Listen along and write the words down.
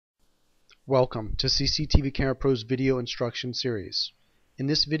Welcome to CCTV Camera Pro's video instruction series. In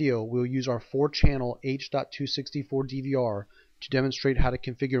this video, we'll use our 4-channel H.264 DVR to demonstrate how to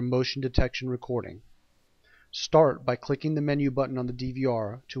configure motion detection recording. Start by clicking the menu button on the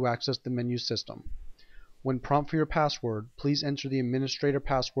DVR to access the menu system. When prompted for your password, please enter the administrator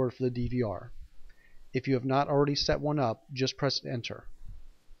password for the DVR. If you have not already set one up, just press Enter.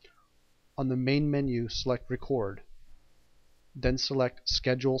 On the main menu, select Record. Then select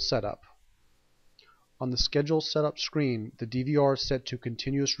Schedule Setup. On the Schedule Setup screen, the DVR is set to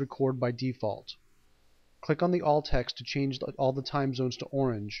Continuous Record by default. Click on the All text to change all the time zones to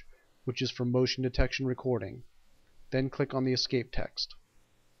orange, which is for motion detection recording. Then click on the Escape text.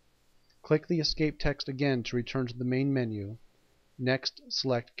 Click the Escape text again to return to the main menu. Next,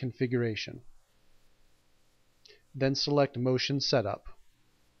 select Configuration. Then select Motion Setup.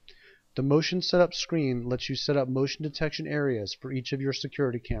 The Motion Setup screen lets you set up motion detection areas for each of your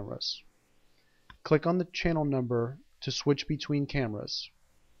security cameras. Click on the channel number to switch between cameras.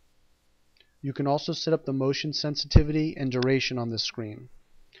 You can also set up the motion sensitivity and duration on this screen.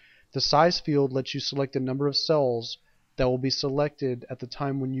 The size field lets you select the number of cells that will be selected at the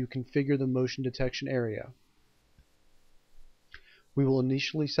time when you configure the motion detection area. We will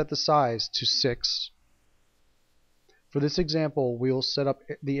initially set the size to 6. For this example, we will set up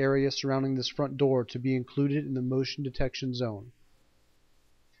the area surrounding this front door to be included in the motion detection zone.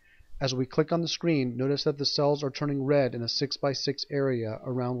 As we click on the screen, notice that the cells are turning red in a 6x6 area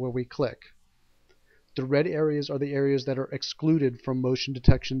around where we click. The red areas are the areas that are excluded from motion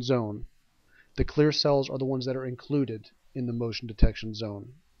detection zone. The clear cells are the ones that are included in the motion detection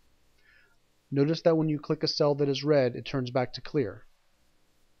zone. Notice that when you click a cell that is red, it turns back to clear.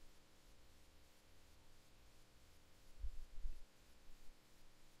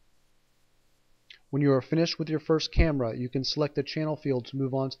 When you are finished with your first camera, you can select the channel field to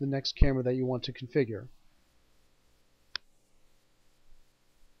move on to the next camera that you want to configure.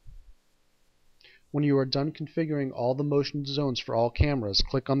 When you are done configuring all the motion zones for all cameras,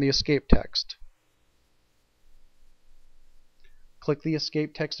 click on the Escape text. Click the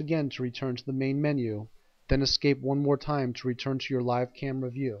Escape text again to return to the main menu, then escape one more time to return to your live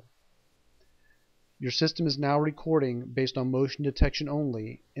camera view. Your system is now recording based on motion detection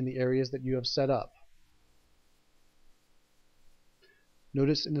only in the areas that you have set up.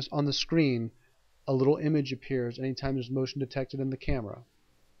 Notice on the screen, a little image appears anytime there's motion detected in the camera.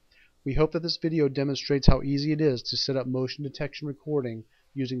 We hope that this video demonstrates how easy it is to set up motion detection recording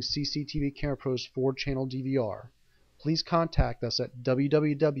using CCTV Camera Pro's 4-channel DVR. Please contact us at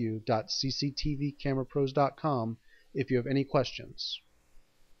www.cctvcamerapros.com if you have any questions.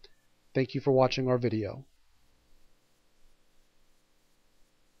 Thank you for watching our video.